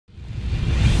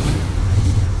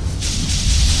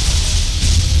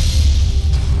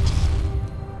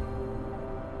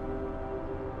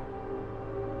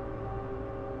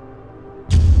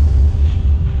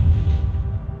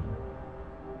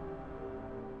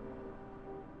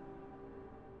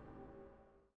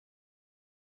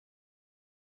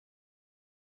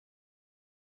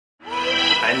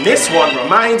And this one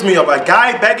reminds me of a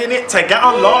guy begging it to get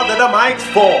on Lord of the Mics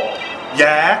 4.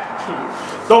 Yeah?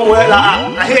 Don't work like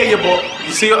that. I hear you, but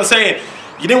you see what I'm saying?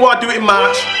 You didn't want to do it in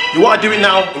March. You want to do it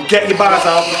now and get your bars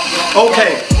out.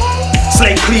 Okay.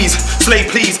 Slay please, slay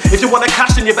please. If you want to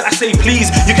cash then you better say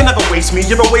please. You can never waste me,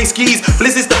 you're a waste geese.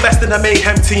 Blizz is the best in the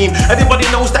Mayhem team. Everybody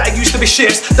knows that I used to be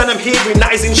shifts. Then I'm hearing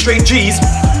that is in straight G's.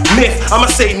 Myth, I'ma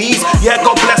say knees. Yeah,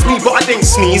 God bless me, but I didn't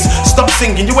sneeze. Stop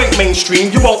singing, you ain't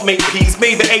mainstream. You won't make peace,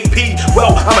 maybe AP.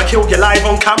 Well, I'ma kill you live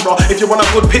on camera. If you want a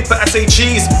good pic, better say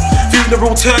cheese.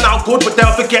 Funeral turn out good, but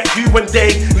they'll forget you when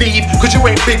they leave. Cause you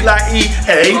ain't big like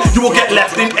E-A. You will get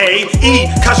left in A-E.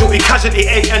 Casualty, casualty,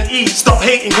 A-N-E. Stop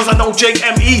hating cause I know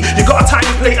J-M-E. You got a tiny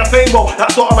plate of fame, well,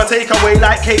 that's what I'ma take away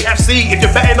like KFC. If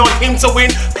you're betting on him to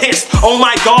win, pissed. Oh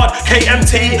my God,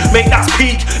 KMT, make that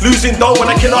peak. Losing dough when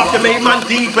I kill off your main man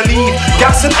D. Believe,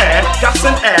 gas and air, gas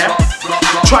and air.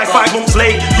 Try 5 months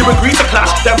late, you agree to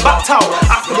clash, then backed out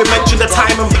after we mentioned the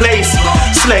time and place.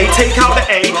 Slay, take out the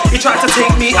A, he tried to take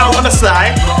me out on the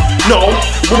sly. No,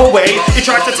 move away, he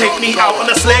tried to take me out on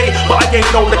the sleigh. But I ain't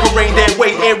no little reindeer,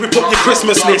 wait here, rip up your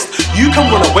Christmas list. You can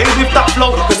run away with that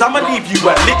flow, cause I'ma leave you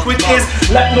where liquid is.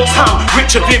 Let Nuts Ham,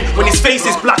 rich of him, when his face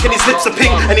is black and his lips are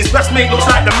pink, and his best mate looks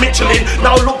like the Michelin.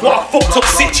 Now look what a fucked up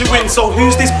situ in, so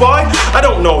who's this boy? I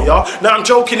don't know ya, now I'm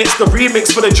joking, it's the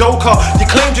remix for the Joker. You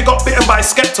claimed you got bitten by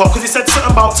Skepta, cause he said something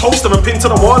about toaster and pinned to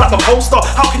the wall like a poster.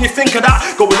 How can you think of that?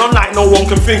 Going on like no one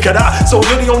can think of that. So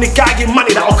you're the only guy in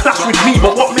money that'll clash with me,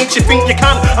 but what makes you think you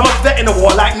can? I'm a vet in the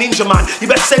war like Ninja Man. You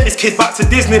better send this kid back to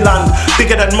Disneyland.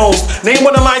 Bigger than most. Name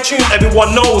one of my tunes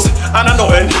everyone knows, and I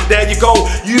know it. There you go.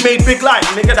 You made big life,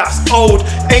 nigga, that's old.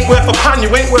 Ain't worth a pan,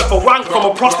 you ain't worth a wank from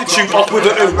a prostitute off with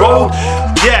a road.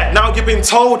 Yeah, now you've been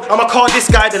told. I'ma call this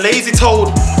guy the lazy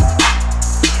toad.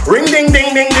 Ring ding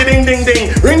ding ding ding ding ding.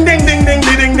 Ring ding ding ding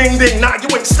ding ding ding. Nah, you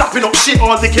ain't slapping up shit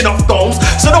or licking up domes.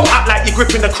 So don't act like you're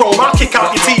gripping the chrome. I'll kick out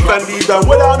your teeth and leave them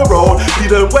well down the road. Leave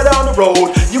them well down the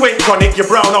road. You ain't chronic, you're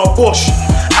brown or bush.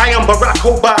 I am Barack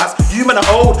Obama. You men are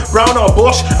old, brown or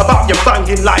bush. About your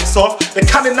banging lights off. The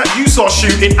cannon that you saw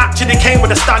shooting actually came with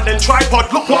a stand and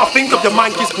tripod. Look what I think of your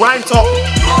Manky's grind top.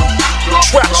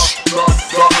 Trash.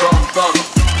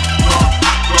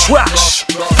 Trash.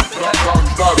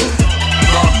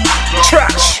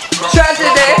 Trash.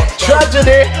 Tragedy.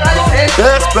 Tragedy.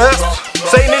 Best.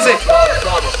 Same is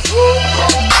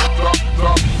it.